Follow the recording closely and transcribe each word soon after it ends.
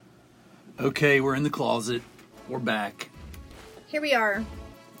Okay, we're in the closet. We're back. Here we are.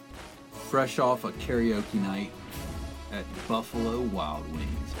 Fresh off a karaoke night at Buffalo Wild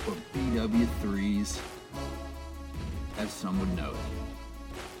Wings, or BW3's, as some would know it.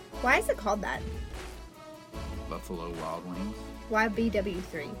 Why is it called that? Buffalo Wild Wings. Why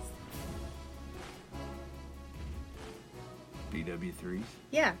BW3s? BW3's?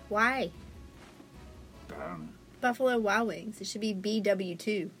 Yeah, why? I don't know. Buffalo Wild Wings. It should be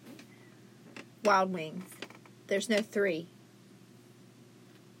BW2. Wild Wings. There's no 3.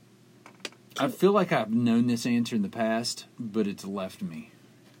 I feel like I've known this answer in the past, but it's left me.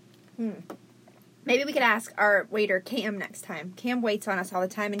 Maybe we could ask our waiter, Cam, next time. Cam waits on us all the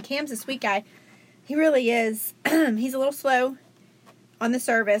time, and Cam's a sweet guy. He really is. He's a little slow on the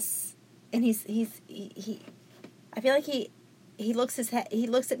service, and he I feel like he looks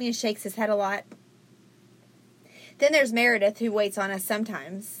at me and shakes his head a lot. Then there's Meredith, who waits on us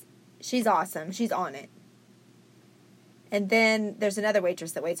sometimes. She's awesome. She's on it. And then there's another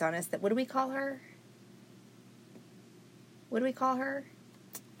waitress that waits on us. What do we call her?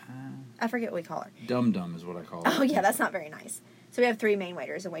 I forget what we call her. Dum Dum is what I call her. Oh, yeah, that's not very nice. So we have 3 main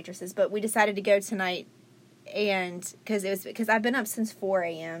waiters and waitresses, but we decided to go tonight, and because I've been up since 4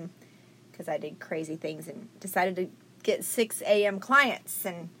 a.m. because I did crazy things and decided to get 6 a.m. clients,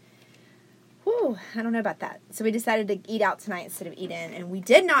 and whew, I don't know about that. So we decided to eat out tonight instead of eat in, and we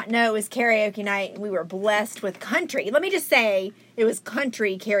did not know it was karaoke night, and we were blessed with country. Let me just say, it was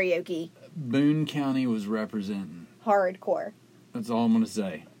country karaoke. Boone County was representing. Hardcore. That's all I'm going to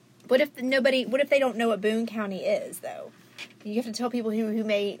say. What if they don't know what Boone County is, though? You have to tell people who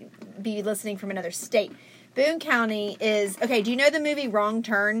may be listening from another state. Boone County is... Okay, do you know the movie Wrong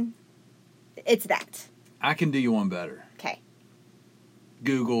Turn? It's that. I can do you one better. Okay.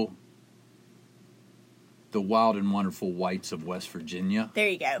 Google The Wild and Wonderful Whites of West Virginia. There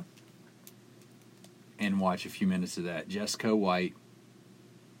you go. And watch a few minutes of that. Jessica White.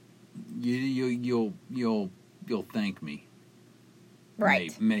 You'll thank me.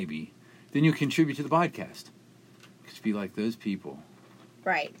 Right. Maybe. Then you'll contribute to the podcast. Just be like those people.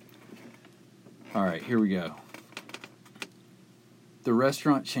 Right. All right, here we go. The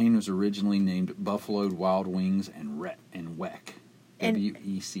restaurant chain was originally named Buffalo Wild Wings and Weck.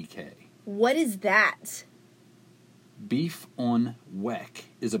 W-E-C-K. What is that? Beef on Weck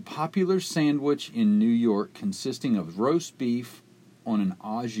is a popular sandwich in New York consisting of roast beef on an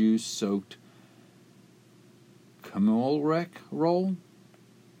au jus-soaked camel roll.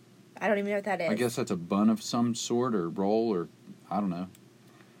 I don't even know what that is. I guess that's a bun of some sort or roll or I don't know.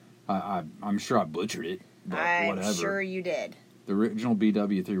 I'm sure I butchered it, but whatever. I'm sure you did. The original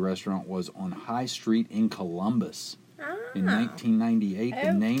BW3 restaurant was on High Street in Columbus. In 1998,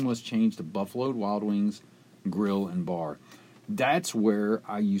 the name was changed to Buffalo Wild Wings Grill and Bar. That's where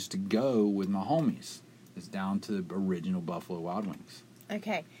I used to go with my homies. It's down to the original Buffalo Wild Wings.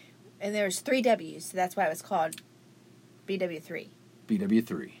 Okay. And there's 3 W's, so that's why it was called BW3.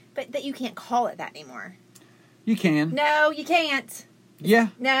 BW3. But that you can't call it that anymore. You can. No, you can't. Yeah.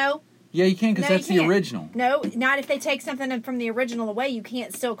 No. Yeah, you can because that's the original. No, not if they take something from the original away. You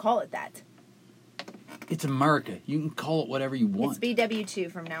can't still call it that. It's America. You can call it whatever you want. It's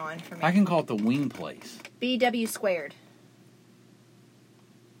BW2 from now on for me. I can call it the Wing Place. BW squared.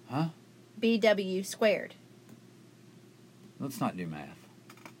 Huh? BW squared. Let's not do math.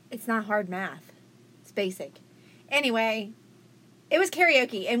 It's not hard math. It's basic. Anyway, it was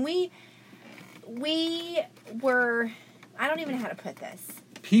karaoke, and we were... I don't even know how to put this.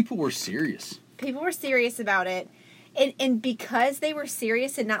 People were serious. People were serious about it. And because they were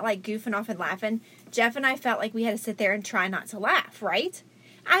serious and not like goofing off and laughing, Jeff and I felt like we had to sit there and try not to laugh, right?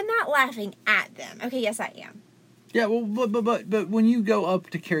 I'm not laughing at them. Okay, yes, I am. Yeah, well, but when you go up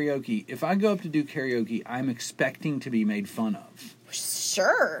to karaoke, if I go up to do karaoke, I'm expecting to be made fun of.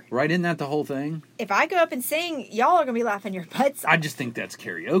 Sure. Right? Isn't that the whole thing? If I go up and sing, y'all are going to be laughing your butts off. I just think that's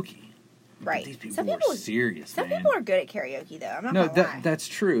karaoke. Right. But these people are serious, Some man. people are good at karaoke, though. I'm not going to lie. That's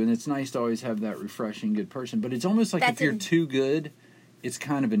true, and it's nice to always have that refreshing good person. But it's almost like if you're too good, it's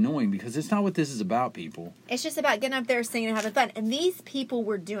kind of annoying because it's not what this is about, people. It's just about getting up there, singing, and having fun. And these people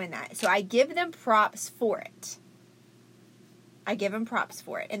were doing that. So I give them props for it. And they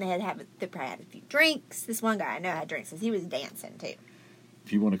probably had a few drinks. This one guy I know had drinks because he was dancing, too.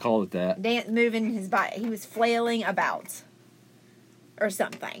 If you want to call it that. Moving his body. He was flailing about. Or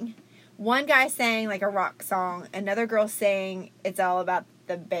something. One guy sang like a rock song. Another girl sang, it's all about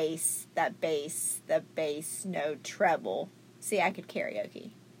the bass, the bass, no treble. See, I could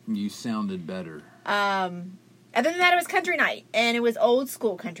karaoke. You sounded better. Other than that, it was country night. And it was old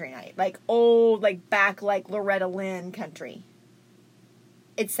school country night. Like old, like back, like Loretta Lynn country.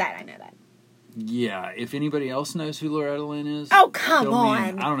 It's sad, I know that. Yeah, if anybody else knows who Loretta Lynn is... Oh, come fill me on.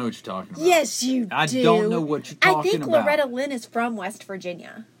 in. I don't know what you're talking about. Yes, you do. I don't know what you're talking about. I think Loretta Lynn is from West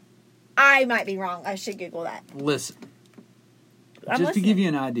Virginia. I might be wrong. I should Google that. Listen. I'm Just listening. to give you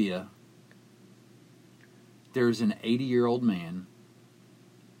an idea, there's an 80-year-old man,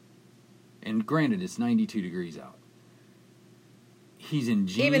 and granted, it's 92 degrees out. He's in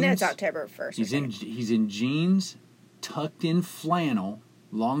jeans. Even though it's October 1st. He's in jeans, tucked in flannel,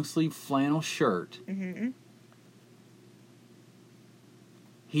 long sleeve flannel shirt. Mm-hmm.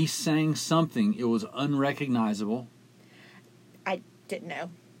 He sang something. It was unrecognizable. I didn't know.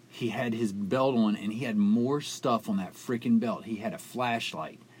 He had his belt on, and he had more stuff on that freaking belt. He had a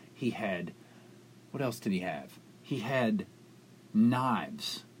flashlight. He had... What else did he have? He had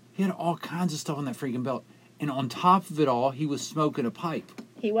knives. He had all kinds of stuff on that freaking belt. And on top of it all, he was smoking a pipe.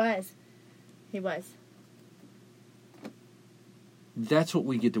 He was. He was. That's what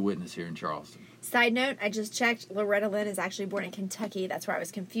we get to witness here in Charleston. Side note, I just checked. Loretta Lynn is actually born in Kentucky. That's where I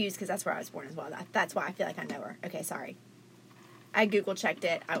was confused, because that's where I was born as well. That's why I feel like I know her. Okay, sorry. I Google checked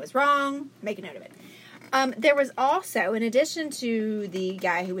it. I was wrong. Make a note of it. There was also, in addition to the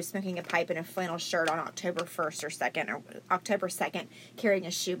guy who was smoking a pipe in a flannel shirt on October 1st or 2nd, or October 2nd, carrying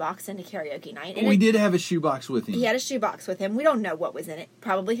a shoebox into karaoke night. And we did have a shoebox with him. He had a shoebox with him. We don't know what was in it.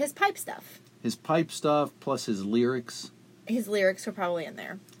 Probably his pipe stuff. His pipe stuff, plus his lyrics. His lyrics were probably in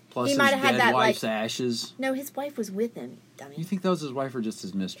there. Plus He his might have had dead that, wife's like- ashes. No, his wife was with him, dummy. You think that was his wife or just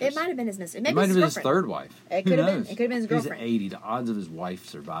his mistress? It might have been his mistress. It Maybe might have been his girlfriend. third wife. It Who could have been. knows? It could have been his girlfriend. He's 80. The odds of his wife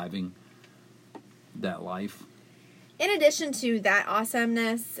surviving that life. In addition to that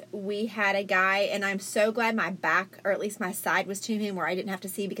awesomeness, we had a guy, and I'm so glad my back, or at least my side, was to him where I didn't have to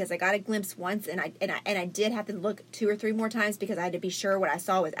see, because I got a glimpse once, and I did have to look 2 or 3 more times because I had to be sure what I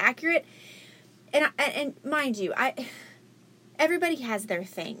saw was accurate. And mind you, everybody has their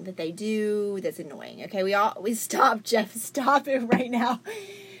thing that they do that's annoying. Okay, we stop, Jeff. Stop it right now.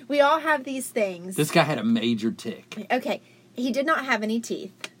 We all have these things. This guy had a major tick. Okay, he did not have any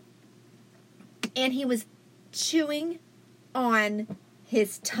teeth, and he was chewing on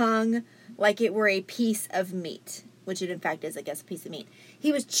his tongue like it were a piece of meat, which it in fact is, I guess, a piece of meat.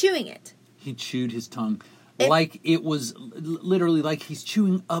 He was chewing it. He chewed his tongue like it was literally like he's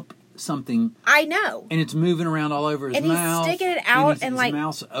chewing up something. I know. And it's moving around all over his And mouth. he's sticking it out and his like...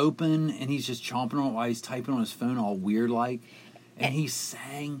 mouth's open, and he's just chomping on it while he's typing on his phone all weird like. And he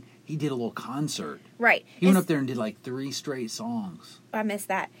sang. He did a little concert. Right. He went up there and did like 3 straight songs. I missed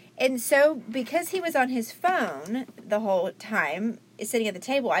that. And so, because he was on his phone the whole time, sitting at the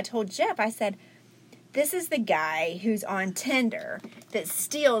table, I told Jeff, I said, this is the guy who's on Tinder that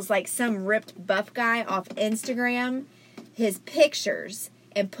steals like some ripped buff guy off Instagram, his pictures,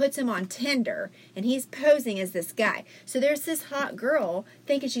 and puts him on Tinder, and he's posing as this guy. So there's this hot girl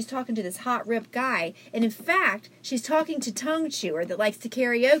thinking she's talking to this hot ripped guy, and in fact, she's talking to Tongue Chewer that likes to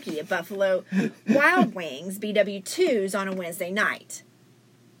karaoke at Buffalo Wild Wings BW2s on a Wednesday night,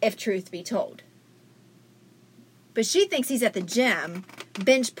 if truth be told. But she thinks he's at the gym,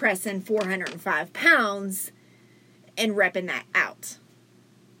 bench pressing 405 pounds, and repping that out.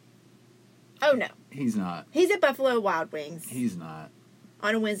 Oh no. He's not. He's at Buffalo Wild Wings. He's not.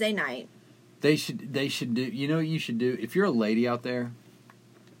 On a Wednesday night. They should do, you know what you should do? If you're a lady out there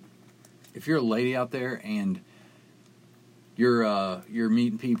and you're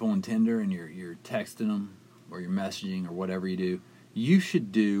meeting people on Tinder and you're texting them or you're messaging or whatever you do, you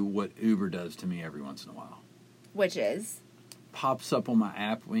should do what Uber does to me every once in a while. Which is? Pops up on my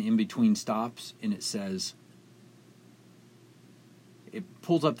app in between stops, and it says, it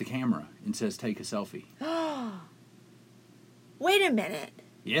pulls up the camera and says, take a selfie. Wait a minute.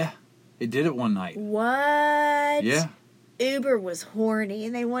 Yeah, it did it one night. What? Yeah. Uber was horny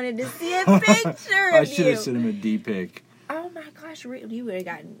and they wanted to see a picture of you. I should have sent him a D-pic. Oh my gosh, you would have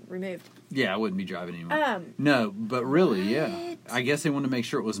gotten removed. Yeah, I wouldn't be driving anymore. No, but really, yeah. I guess they wanted to make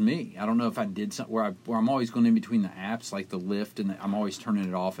sure it was me. I don't know if I did something where I'm always going in between the apps, like the Lyft, and I'm always turning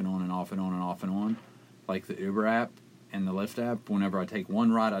it off and on and off and on and off and on, like the Uber app and the Lyft app. Whenever I take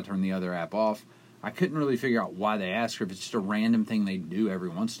one ride, I turn the other app off. I couldn't really figure out why they asked her, if it's just a random thing they do every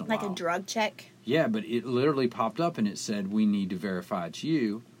once in a while. Like a drug check? Yeah, but it literally popped up and it said, we need to verify it's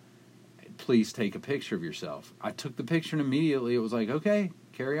you. Please take a picture of yourself. I took the picture and immediately it was like, okay,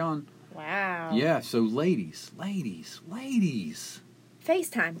 carry on. Wow. Yeah, so ladies.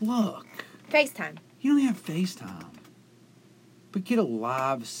 FaceTime. Look. FaceTime. You don't have FaceTime. But get a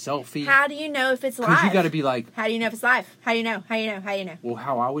live selfie. How do you know if it's live? Because you got to be like... How do you know if it's live? How do you know? How do you know? How do you know? Well,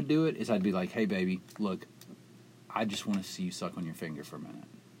 how I would do it is I'd be like, hey, baby, look, I just want to see you suck on your finger for a minute.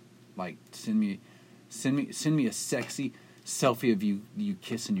 Like, send me a sexy selfie of you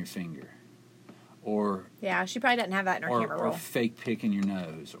kissing your finger. or Yeah, she probably doesn't have that in her camera or roll. fake pick in your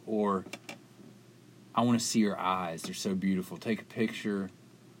nose, or I want to see your eyes. They're so beautiful. Take a picture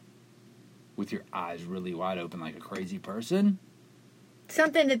with your eyes really wide open like a crazy person.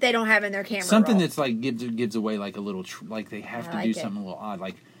 Something that they don't have in their camera Something roll. that's like gives away like a little like they have I to like do it. something a little odd.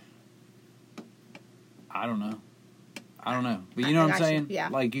 Like I don't know, but you know what I'm got you. saying? Yeah.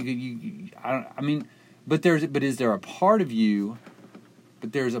 Like I mean, but is there a part of you?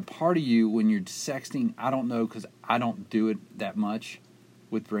 But there's a part of you when you're sexting. I don't know because I don't do it that much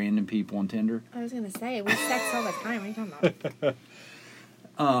with random people on Tinder. I was going to say, we sex all the time. What are you talking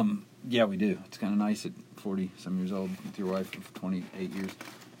about? Yeah, we do. It's kind of nice at 40-some years old with your wife for 28 years.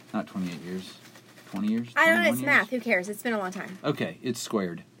 Not 28 years. 20 years? I don't know. 21 It's years? math. Who cares? It's been a long time. Okay, it's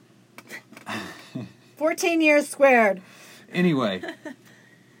squared. 14 years squared. Anyway.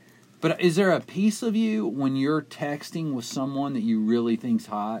 But is there a piece of you when you're texting with someone that you really think's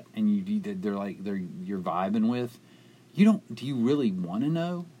hot and you're vibing with? Do you really want to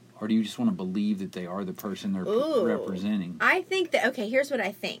know? Or do you just want to believe that they are the person they're representing? I think that, okay, here's what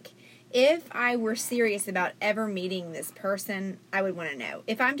I think. If I were serious about ever meeting this person, I would want to know.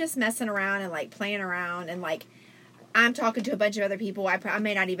 If I'm just messing around and, like, playing around and, like, I'm talking to a bunch of other people, I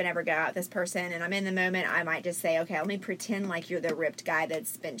may not even ever go out with this person, and I'm in the moment, I might just say, okay, let me pretend like you're the ripped guy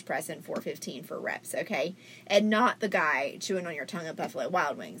that's bench pressing 415 for reps, okay? And not the guy chewing on your tongue at Buffalo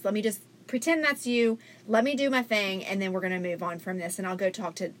Wild Wings. Let me just pretend that's you, let me do my thing, and then we're going to move on from this, and I'll go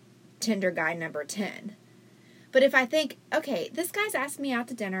talk to Tinder guy number 10. But if I think, okay, this guy's asked me out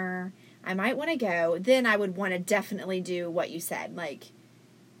to dinner, I might want to go, then I would want to definitely do what you said. Like,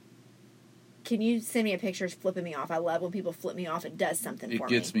 can you send me a picture flipping me off? I love when people flip me off. It does something for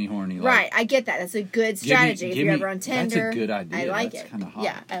me. It gets me horny. Right, I get that. That's a good strategy if you're ever on Tinder. That's a good idea. I like that's it. Kind of hot.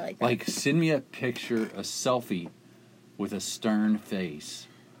 Yeah, I like that. Like, send me a picture, a selfie with a stern face.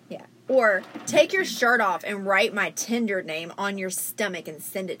 Yeah. Or take your shirt off and write my Tinder name on your stomach and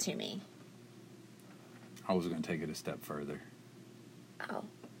send it to me. I was going to take it a step further.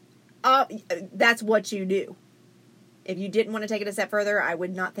 Oh. That's what you do. If you didn't want to take it a step further, I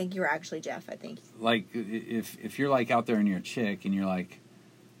would not think you were actually Jeff, I think. Like, if you're, like, out there and you're a chick and you're, like,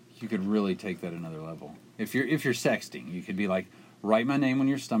 you could really take that another level. If you're sexting, you could be like, write my name on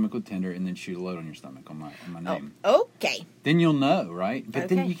your stomach with Tinder and then shoot a load on your stomach on my name. Oh, okay. Then you'll know, right? But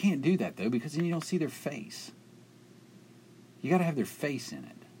Okay. then you can't do that, though, because then you don't see their face. You got to have their face in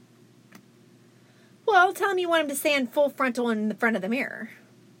it. Well, tell them you want them to stand full frontal in the front of the mirror.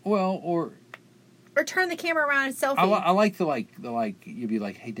 Well, or turn the camera around and selfie. I like the you'd be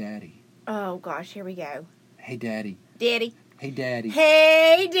like, hey, daddy. Oh, gosh, here we go. Hey, daddy. Daddy. Hey, daddy.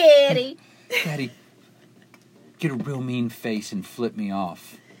 Hey, daddy. Daddy, get a real mean face and flip me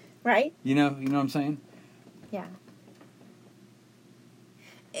off. Right? You know what I'm saying? Yeah.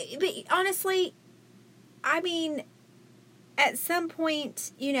 But honestly, I mean, at some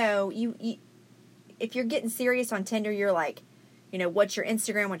point, you if you're getting serious on Tinder, you're like, what's your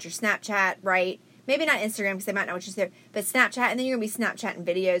Instagram, what's your Snapchat, right? Maybe not Instagram because they might know what you're there, but Snapchat, and then you're going to be Snapchatting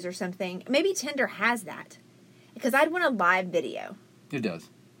videos or something. Maybe Tinder has that. Because I'd want a live video. It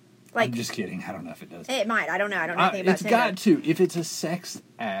does. Like, I'm just kidding. I don't know if it does. It might. I don't know. I don't know anything about It's Tinder. got to. If it's a sex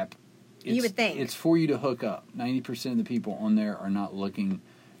app, You would think. It's for you to hook up. 90% of the people on there are not looking.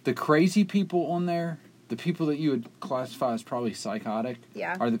 The crazy people on there, the people that you would classify as probably psychotic,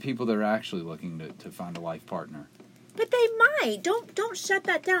 are the people that are actually looking to find a life partner. But they might. Don't shut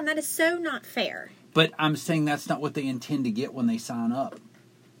that down. That is so not fair. But I'm saying that's not what they intend to get when they sign up.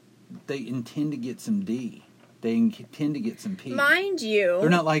 They intend to get some D. They intend to get some P. Mind you, they're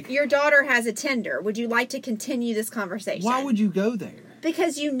not like, your daughter has a Tinder. Would you like to continue this conversation? Why would you go there?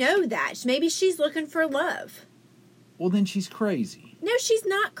 Because you know that. Maybe she's looking for love. Well, then she's crazy. No, she's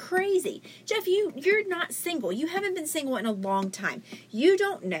not crazy. Jeff, you're not single. You haven't been single in a long time. You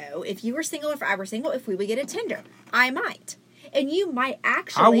don't know if you were single or if I were single if we would get a Tinder. I might. And you might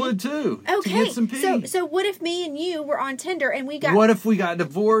actually. I would too. Okay. To get some P. So what if me and you were on Tinder and we got. What if we got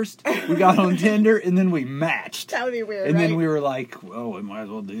divorced, we got on Tinder, and then we matched? That would be weird, And right? then we were like, well, we might as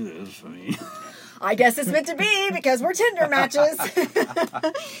well do this. I mean. I guess it's meant to be because we're Tinder matches.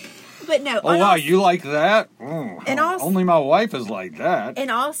 But no. Oh, wow, you like that? Only my wife is like that.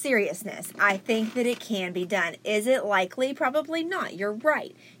 In all seriousness, I think that it can be done. Is it likely? Probably not. You're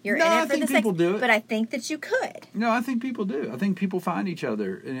right. You're in it for I think the people sex, do it. But I think that you could. No, I think people do. I think people find each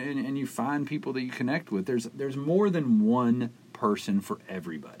other, and you find people that you connect with. There's more than one person for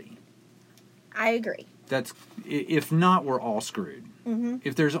everybody. I agree. If not, we're all screwed. Mm-hmm.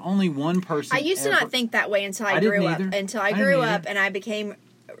 If there's only one person, I used to not think that way until I didn't grew up. either. Until I grew up and I became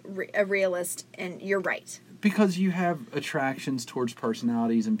a realist. And you're right. Because you have attractions towards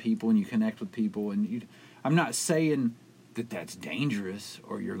personalities and people, and you connect with people, and I'm not saying that that's dangerous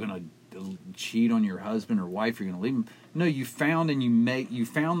or you're going to cheat on your husband or wife, you're going to leave them. No, you found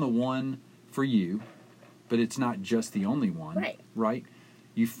the one for you, but it's not just the only one, right?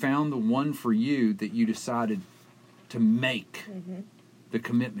 You found the one for you that you decided to make the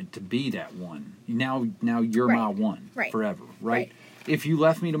commitment to be that one. Now you're my one forever, right? If you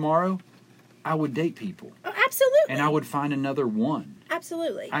left me tomorrow, I would date people. Oh, absolutely. And I would find another one.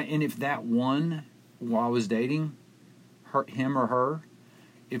 Absolutely. And if that one, while I was dating him or her,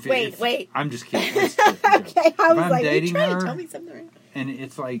 wait. I'm just kidding. Okay, I was like, dating you trying her, to tell me something right?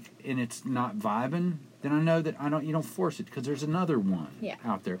 and it's not vibing, then I know that you don't force it because there's another one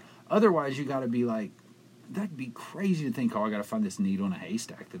out there. Otherwise, you got to be like, that'd be crazy to think, I got to find this needle in a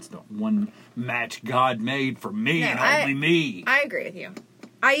haystack. That's the one match God made for me and only me. I agree with you.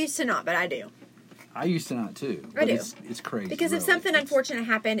 I used to not, but I do. I used to not too. I do. It's crazy. Because if something unfortunate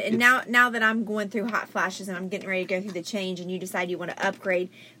happened, and now that I'm going through hot flashes and I'm getting ready to go through the change, and you decide you want to upgrade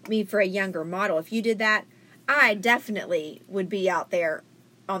me for a younger model, if you did that, I definitely would be out there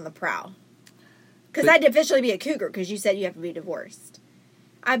on the prowl. Because I'd officially be a cougar, because you said you have to be divorced.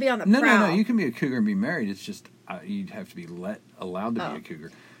 I'd be on the prowl. No, you can be a cougar and be married. It's just you'd have to be allowed to be a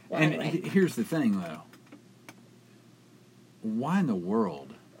cougar. Well, and anyway. Here's the thing, though. Why in the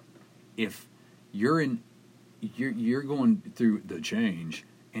world, if you're going through the change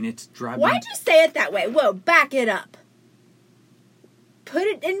and it's driving... Why'd you say it that way? Whoa, back it up. Put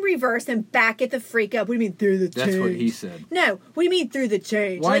it in reverse and back it the freak up. What do you mean through the change? That's what he said. No, what do you mean through the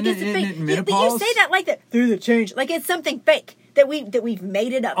change? Why like it's isn't it you menopause? say that like that through the change, like it's something fake that we've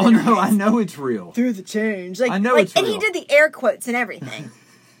made it up. Oh no, I know it's real. Through the change, like I know like, it's real. and he did the air quotes and everything.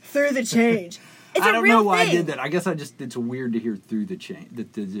 Through the change. It's I don't a real know why thing. I did that. I guess it's weird to hear through the change.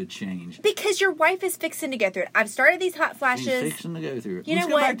 The change. Because your wife is fixing to go through it. I've started these hot flashes. She's fixing to go through it. You Let's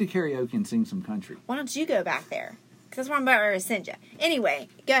know go what? back to karaoke and sing some country. Why don't you go back there? Because that's where I'm about to send you. Anyway,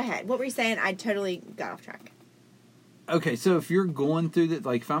 go ahead. What were you saying? I totally got off track. Okay, so if you're going through that,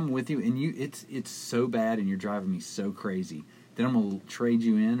 like if I'm with you and it's so bad and you're driving me so crazy, then I'm gonna trade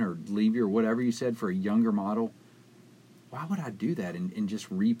you in or leave you or whatever you said for a younger model. Why would I do that and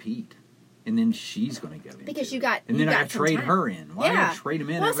just repeat? And then she's going to go in. Because and then I trade her in. Why do I trade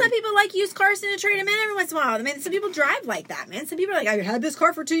them in? Well, some people like used cars and to trade them in every once in a while. I mean, some people drive like that, man. Some people are like, I had this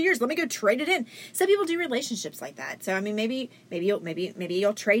car for 2 years. Let me go trade it in. Some people do relationships like that. So I mean, maybe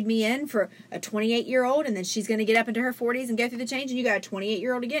you'll trade me in for a 28-year-old, and then she's going to get up into her 40s and go through the change, and you got a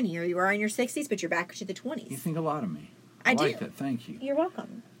 28-year-old again. Here you are in your 60s, but you're back to the 20s. You think a lot of me. I do. Like that. Thank you. You're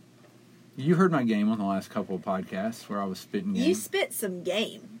welcome. You heard my game on the last couple of podcasts where I was spitting game. You spit some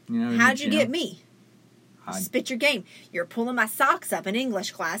game. You know, how'd you get me? I spit your game. You're pulling my socks up in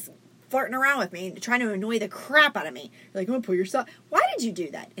English class, flirting around with me, trying to annoy the crap out of me. You're like, I'm going to pull your sock. Why did you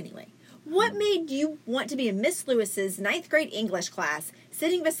do that anyway? What made you want to be in Miss Lewis's 9th grade English class,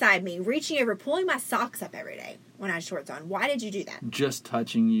 sitting beside me, reaching over, pulling my socks up every day when I had shorts on? Why did you do that? Just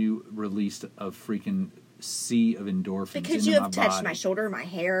touching you released a freaking sea of endorphins because into you my have touched body. my shoulder, my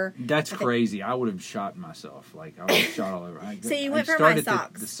hair. That's crazy. I would have shot myself. Like I would have shot all over. So you went for my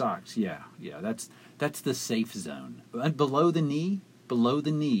socks. The socks, yeah. That's the safe zone. Below the knee.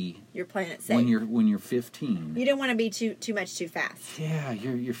 You're playing it safe. When you're 15. You don't want to be too much too fast. Yeah,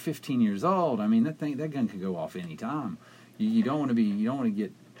 you're 15 years old. I mean, that gun could go off any time. You don't want to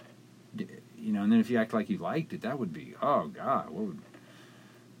get, you know. And then if you act like you liked it, that would be, oh God, what would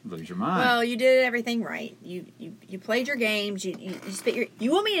lose your mind. Well, you did everything right. You played your games. You spit your.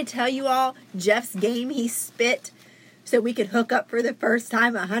 You want me to tell you all Jeff's game he spit so we could hook up for the first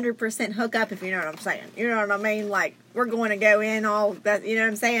time, 100% hook up, if you know what I'm saying. You know what I mean? Like, we're going to go in all that, you know what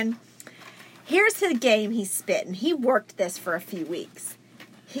I'm saying? Here's the game he spit, and he worked this for a few weeks.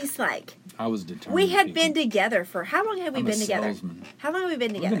 He's like, I was determined. we had been together for, how long have we I'm been a together? salesman. How long have we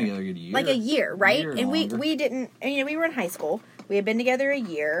been together? We've been together a year. Like a year, right? A year and longer. we didn't, you know, we were in high school. We had been together a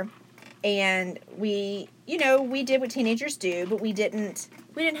year, and we, you know, we did what teenagers do, but we didn't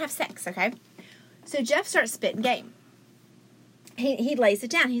have sex, okay? So Jeff starts spitting game. He lays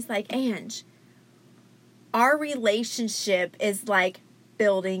it down. He's like, Ange, our relationship is like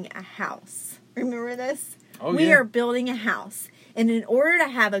building a house. Remember this? Oh, we yeah. are building a house. And in order to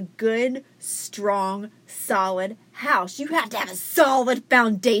have a good, strong, solid house, you have to have a solid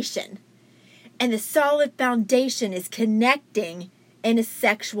foundation. And the solid foundation is connecting in a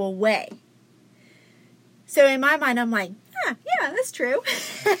sexual way. So in my mind, I'm like, yeah, that's true.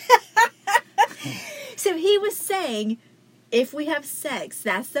 So he was saying, if we have sex,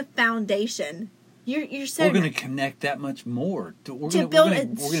 that's the foundation. You're so we're going to connect that much more. to build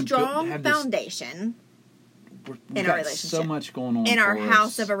a strong foundation. in our relationship. So much going on in our for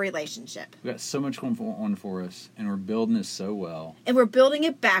house us. of a relationship. We've got so much going on for us, and we're building this so well. And we're building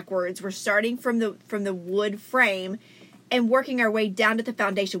it backwards. We're starting from the wood frame and working our way down to the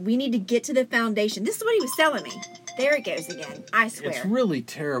foundation. We need to get to the foundation. This is what he was telling me. There it goes again. I swear. It's really a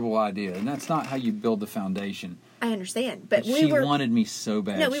terrible idea, and that's not how you build the foundation. I understand, but she wanted me so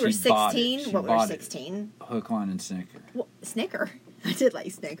bad. No, we were 16. What we were 16. Hook, line, and sinker. Well, Snicker. I did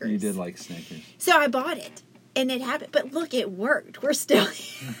like Snickers. You did like Snickers. So I bought it, and it happened. But look, it worked. We're still.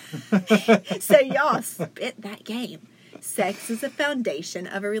 So y'all spit that game. Sex is the foundation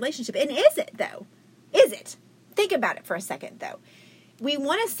of a relationship, and is it though? Is it? Think about it for a second, though. We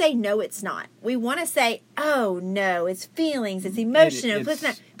want to say, no, it's not. We want to say, oh, no, it's feelings, it's emotional.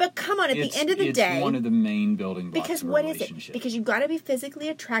 But come on, at the end of the day. It's one of the main building blocks because of a what relationship. is it? Because you've got to be physically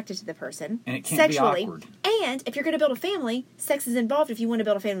attracted to the person. And it can't sexually. be awkward. And if you're going to build a family, sex is involved if you want to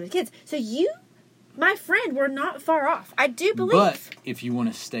build a family with kids. So you, my friend, were not far off. I do believe. But if you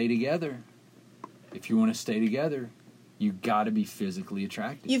want to stay together, you got to be physically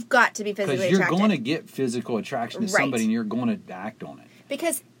attracted. You've got to be physically attracted. Because you're going to get physical attraction to somebody, and you're going to act on it.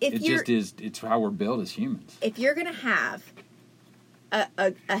 Because if it's how we're built as humans. If you're going to have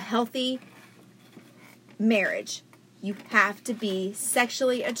a healthy marriage, you have to be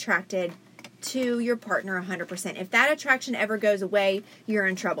sexually attracted to your partner 100%. If that attraction ever goes away, you're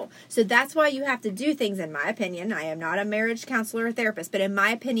in trouble. So that's why you have to do things, in my opinion. I am not a marriage counselor or therapist, but in my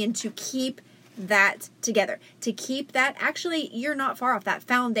opinion, to keep that together. To keep that, actually, you're not far off, that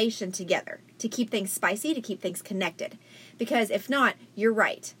foundation together. To keep things spicy, to keep things connected. Because if not, you're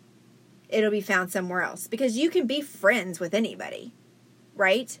right. It'll be found somewhere else. Because you can be friends with anybody,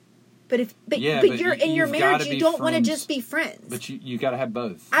 right? But you're in your marriage, you don't want to just be friends. But you got to have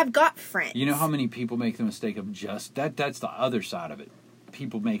both. I've got friends. You know how many people make the mistake of just that's the other side of it.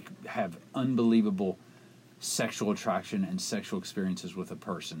 People have unbelievable sexual attraction and sexual experiences with a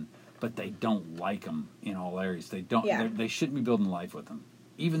person, but they don't like them in all areas. They don't. Yeah. They shouldn't be building life with them,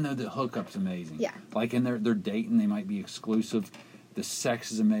 even though the hookup's amazing. Yeah. Like in they're dating, they might be exclusive. The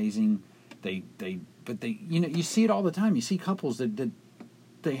sex is amazing. But you see it all the time. You see couples that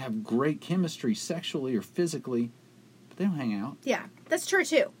they have great chemistry sexually or physically, but they don't hang out. Yeah, that's true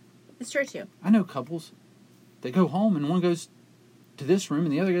too. I know couples. They go home and one goes to this room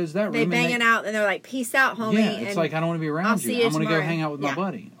and the other goes to that room. They banging out and they're like, "Peace out, homie." Yeah, it's like I don't want to be around you. I'm going to go hang out with my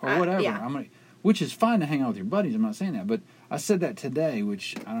buddy or whatever. Yeah. Which is fine to hang out with your buddies. I'm not saying that, but I said that today.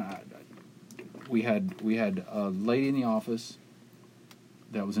 Which we had a lady in the office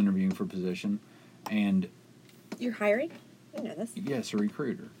that was interviewing for a position, and you're hiring. You know this. Yes, a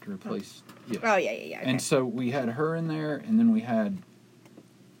recruiter to replace. Oh yeah. Okay. And so we had her in there, and then we had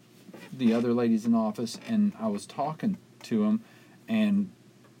the other ladies in the office, and I was talking to them, and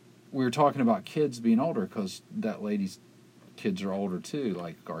we were talking about kids being older because that lady's kids are older too,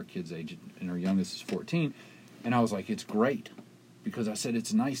 like our kids' age, and her youngest is 14. And I was like, it's great, because I said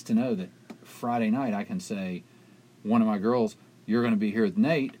it's nice to know that Friday night I can say, one of my girls, you're going to be here with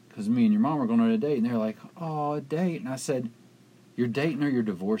Nate because me and your mom are going on a date. And they're like, oh, a date. And I said, you're dating or you're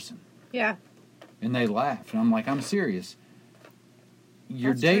divorcing? Yeah. And they laughed. And I'm like, I'm serious.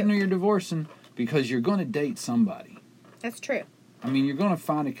 You're dating or you're divorcing because you're going to date somebody. That's true. I mean, you're going to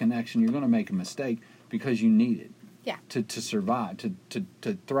find a connection. You're going to make a mistake because you need it. Yeah. To survive,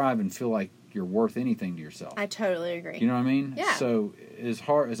 to thrive and feel like you're worth anything to yourself. I totally agree. You know what I mean? Yeah. So as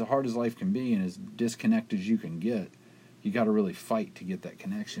hard as life can be and as disconnected as you can get, you got to really fight to get that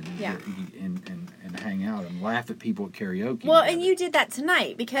connection and hang out and laugh at people at karaoke. Well, and you did that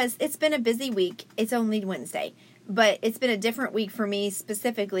tonight because it's been a busy week. It's only Wednesday. But it's been a different week for me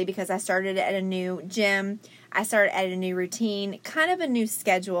specifically because I started at a new gym. I started at a new routine, kind of a new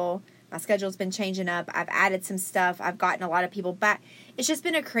schedule. My schedule's been changing up. I've added some stuff. I've gotten a lot of people back. It's just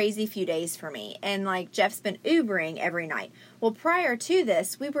been a crazy few days for me. And, like, Jeff's been Ubering every night. Well, prior to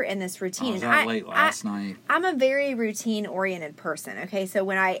this, we were in this routine. I was out late last night. I'm a very routine-oriented person, okay? So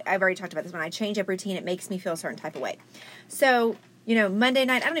when I've already talked about this, when I change up routine, it makes me feel a certain type of way. So, you know, Monday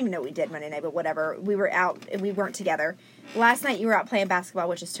night, I don't even know what we did Monday night, but whatever. We were out and we weren't together. Last night, you were out playing basketball,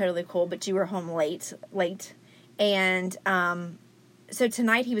 which is totally cool, but you were home late. And, so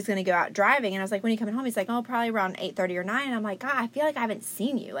tonight he was going to go out driving, and I was like, when are you coming home? He's like, oh, probably around 8:30 or 9. And I'm like, God, I feel like I haven't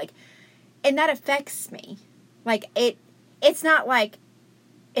seen you. Like, and that affects me. Like, it's not like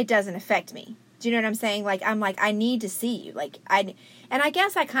it doesn't affect me. Do you know what I'm saying? Like, I'm like, I need to see you. Like, and I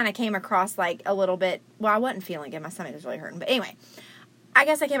guess I kind of came across like a little bit, well, I wasn't feeling good. My stomach was really hurting. But anyway, I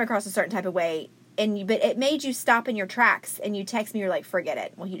guess I came across a certain type of way, but it made you stop in your tracks, and you text me, you're like, forget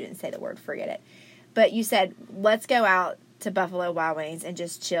it. Well, you didn't say the word forget it. But you said, let's go out to Buffalo Wild Wings and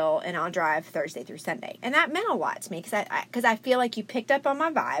just chill, and I'll drive Thursday through Sunday. And that meant a lot to me because I feel like you picked up on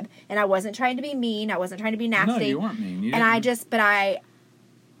my vibe, and I wasn't trying to be mean. I wasn't trying to be nasty. No, you weren't mean. You and I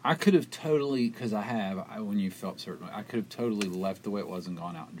could have totally, because when you felt certain, I could have totally left the way it was and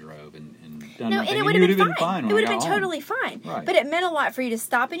gone out and drove and done no, nothing. and it would have been fine. It would have been totally fine. Right. But it meant a lot for you to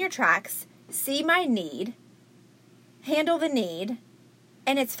stop in your tracks, see my need, handle the need,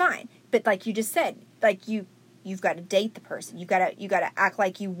 and it's fine. But like you just said, like you've got to date the person. You got to act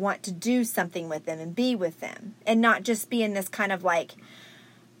like you want to do something with them and be with them, and not just be in this kind of like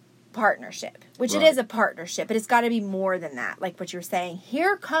partnership, which Right. it is a partnership, but it's got to be more than that. Like what you were saying.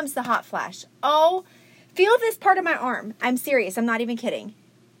 Here comes the hot flash. Oh, feel this part of my arm. I'm serious. I'm not even kidding.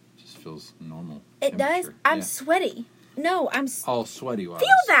 It just feels normal. It does. I'm Yeah. sweaty. No, I'm. All sweaty wise. Feel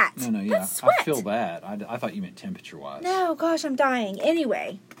that. No, yeah. That's sweat. I feel that. I thought you meant temperature wise. No, gosh, I'm dying.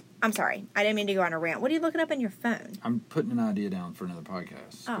 Anyway, I'm sorry. I didn't mean to go on a rant. What are you looking up on your phone? I'm putting an idea down for another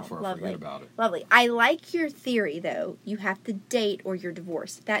podcast Oh, before I lovely. forget about it. Lovely. I like your theory, though. You have to date or you're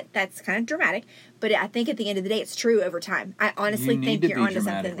divorced. That's kind of dramatic, but I think at the end of the day, it's true over time. I honestly think you're onto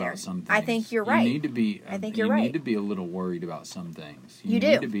something there. I think you're right. You need to be. I think you're right. You need to be a little worried about some things. You do.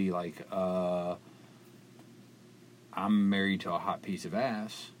 need to be like, I'm married to a hot piece of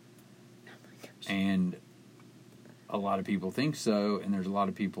ass, and a lot of people think so, and there's a lot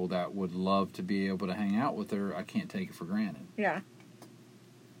of people that would love to be able to hang out with her. I can't take it for granted. Yeah.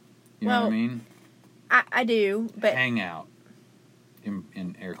 You know what I mean? I do, but Hang out.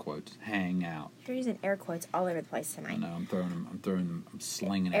 In air quotes, hang out. you're using air quotes all over the place I tonight. know, I'm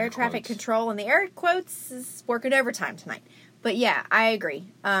slinging Air traffic quotes. control and the air quotes is working overtime tonight. But yeah, I agree.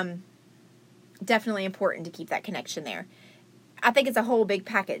 Definitely important to keep that connection there. I think it's a whole big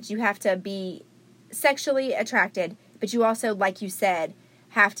package. You have to be sexually attracted, but you also, like you said,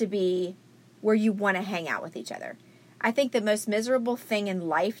 have to be where you want to hang out with each other. I think the most miserable thing in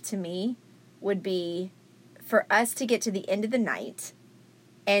life to me would be for us to get to the end of the night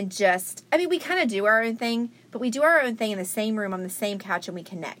and just, I mean, we kind of do our own thing, but we do our own thing in the same room on the same couch and we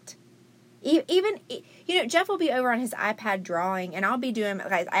connect. Even, you know, Jeff will be over on his iPad drawing, and I'll be doing,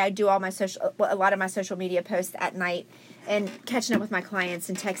 guys, I do all my a lot of my social media posts at night and catching up with my clients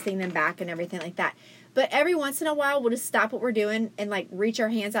and texting them back and everything like that. But every once in a while, we'll just stop what we're doing and, like, reach our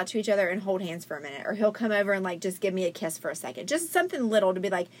hands out to each other and hold hands for a minute. Or he'll come over and, like, just give me a kiss for a second. Just something little to be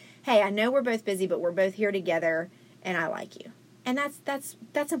like, hey, I know we're both busy, but we're both here together, and I like you. And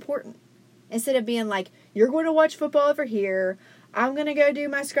that's important. Instead of being like, you're going to watch football over here, I'm going to go do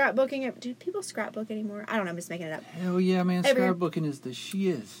my scrapbooking. Do people scrapbook anymore? I don't know. I'm just making it up. Hell yeah, man. Scrapbooking is the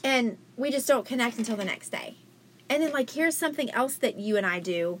shiz. And we just don't connect until the next day. And then, like, here's something else that you and I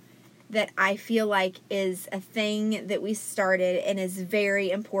do that I feel like is a thing that we started and is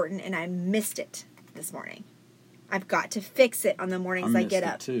very important, and I missed it this morning. I've got to fix it on the mornings I get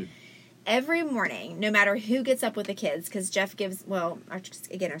up. Too. Every morning, no matter who gets up with the kids, because Jeff gives, well, our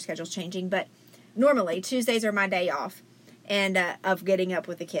schedule's changing, but normally Tuesdays are my day off. And of getting up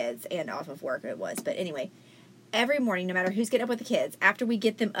with the kids and off of work it was. But anyway, every morning, no matter who's getting up with the kids, after we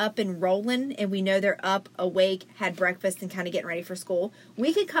get them up and rolling and we know they're up, awake, had breakfast, and kind of getting ready for school,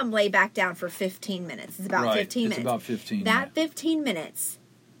 we could come lay back down for 15 minutes. It's about 15 minutes. It's about 15. That 15 minutes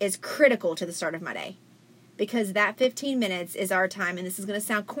is critical to the start of my day. Because that 15 minutes is our time, and this is going to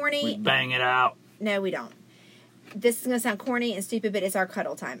sound corny. We bang it out. No, we don't. This is going to sound corny and stupid, but it's our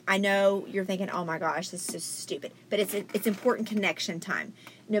cuddle time. I know you're thinking, oh my gosh, this is just stupid. But it's important connection time.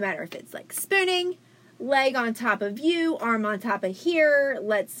 No matter if it's like spooning, leg on top of you, arm on top of here,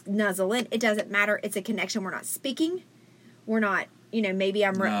 let's nuzzle in. It doesn't matter. It's a connection. We're not speaking. We're not, you know, maybe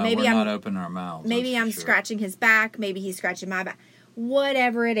I'm not opening our mouths. Maybe I'm scratching his back. Maybe he's scratching my back.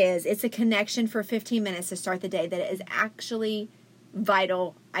 Whatever it is, it's a connection for 15 minutes to start the day that is actually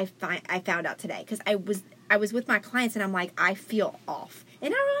vital. I found out today because I was with my clients and I'm like, I feel off.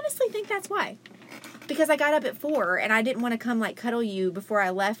 And I honestly think that's why. Because I got up at 4 and I didn't want to come like cuddle you before I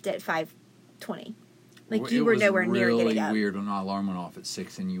left at 5:20. Like you were nowhere near getting up. It was really weird when my alarm went off at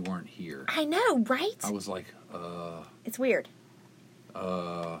 6 and you weren't here. I know, right? I was like, It's weird.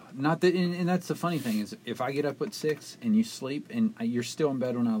 Not that, and that's the funny thing is if I get up at 6 and you sleep and you're still in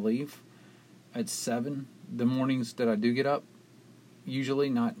bed when I leave at 7, the mornings that I do get up, usually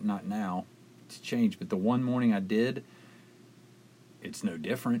not now, it's changed, but the one morning I did, it's no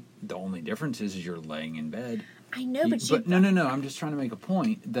different. The only difference is you're laying in bed. I know, but no. I'm just trying to make a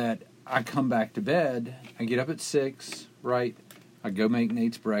point that I come back to bed. I get up at 6, right? I go make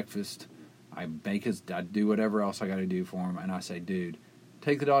Nate's breakfast. I do whatever else I got to do for him, and I say, dude,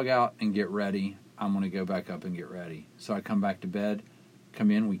 take the dog out and get ready. I'm going to go back up and get ready. So I come back to bed,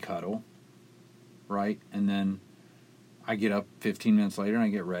 come in, we cuddle, right? And then I get up 15 minutes later and I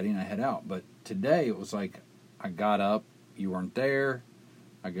get ready and I head out. But today it was like I got up, you weren't there.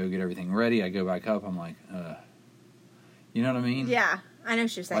 I go get everything ready. I go back up. I'm like, you know what I mean? Yeah, I know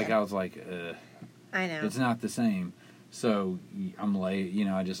what you're saying. Like I was like, I know. It's not the same. So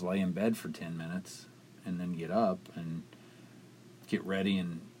I just lay in bed for 10 minutes and then get up and get ready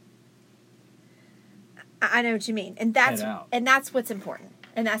and I know what you mean. And that's what's important.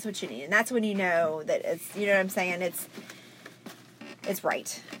 And that's what you need. And that's when you know that it's, you know what I'm saying? It's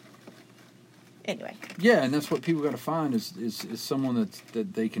right. Anyway. Yeah, and that's what people got to find is someone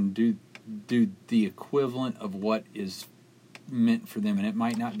that they can do the equivalent of what is meant for them, and it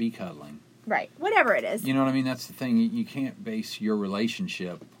might not be cuddling. Right. Whatever it is. You know what I mean? That's the thing. You can't base your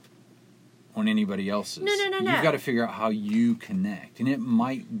relationship on anybody else's. No. You've got to figure out how you connect, and it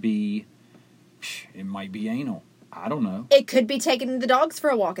might be anal. I don't know. It could be taking the dogs for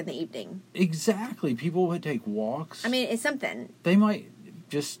a walk in the evening. Exactly. People would take walks. I mean, it's something. They might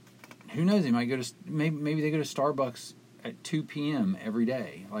just, who knows, they might go to, maybe they go to Starbucks at 2 p.m. every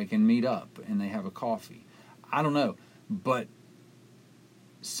day, like, and meet up, and they have a coffee. I don't know. But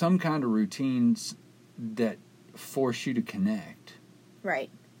some kind of routines that force you to connect. Right.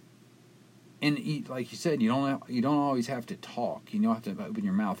 And like you said, you don't always have to talk. You don't have to open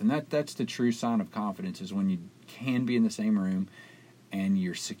your mouth, and that's the true sign of confidence is when you can be in the same room, and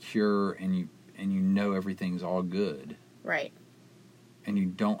you're secure, and you know everything's all good. Right. And you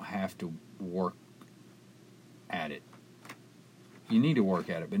don't have to work at it. You need to work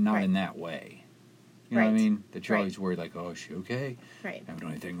at it, but not in that way. You know what I mean? That you're always worried, like, oh, is she okay? Right. Haven't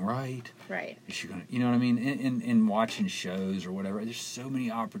done anything right. Right. Is she gonna? You know what I mean? In watching shows or whatever, there's so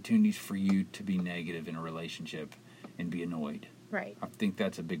many opportunities for you to be negative in a relationship and be annoyed. Right. I think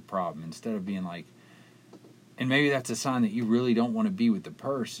that's a big problem. Instead of being like, and maybe that's a sign that you really don't want to be with the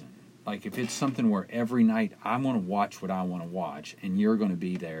person. Like if it's something where every night I want to watch what I want to watch, and you're going to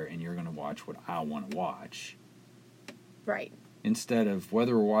be there and you're going to watch what I want to watch. Right. Instead of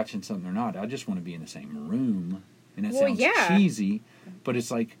whether we're watching something or not, I just want to be in the same room. And that sounds cheesy, but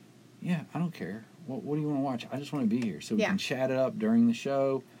it's like, yeah, I don't care. What do you want to watch? I just want to be here. So we can chat it up during the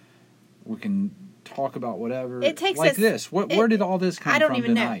show. We can talk about whatever. It takes like us, this. Where did all this come from tonight? I don't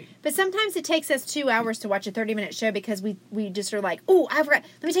even know. But sometimes it takes us 2 hours to watch a 30-minute show because we just are like, oh, I forgot.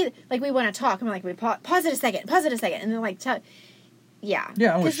 Let me tell you. Like we want to talk. I'm like, we pause it a second. And then like, yeah.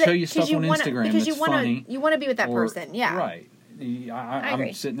 Yeah, I want to show you stuff on Instagram because that's funny. You want to be with that person. Yeah. Right.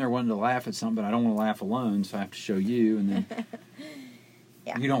 I'm sitting there wanting to laugh at something, but I don't want to laugh alone, so I have to show you, and then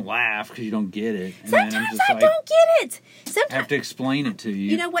you don't laugh because you don't get it. And sometimes I don't get it. Sometimes I have to explain it to you.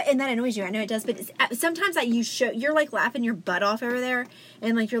 You know what? And that annoys you. I know it does, but sometimes you're like laughing your butt off over there,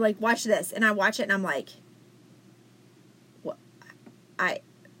 and like you're like, watch this, and I watch it, and I'm like, what? I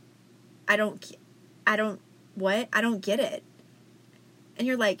don't get it, and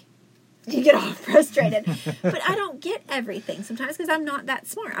you're like. You get all frustrated. But I don't get everything sometimes because I'm not that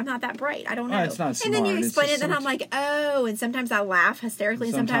smart. I'm not that bright. I don't know. It's not smart. And then you explain it, and I'm like, oh. And sometimes I laugh hysterically,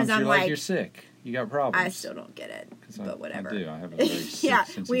 and sometimes I'm like, you're sick. You got problems. I still don't get it. But whatever. I do. I have a very sick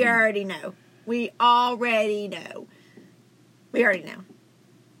sense of we already know. We already know.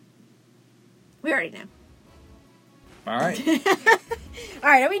 All right. All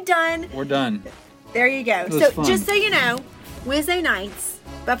right, are we done? We're done. There you go. So, fun. Just so you know, Wednesday nights,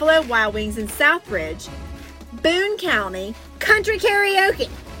 Buffalo Wild Wings in Southbridge, Boone County, country karaoke.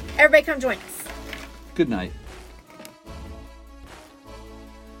 Everybody come join us. Good night.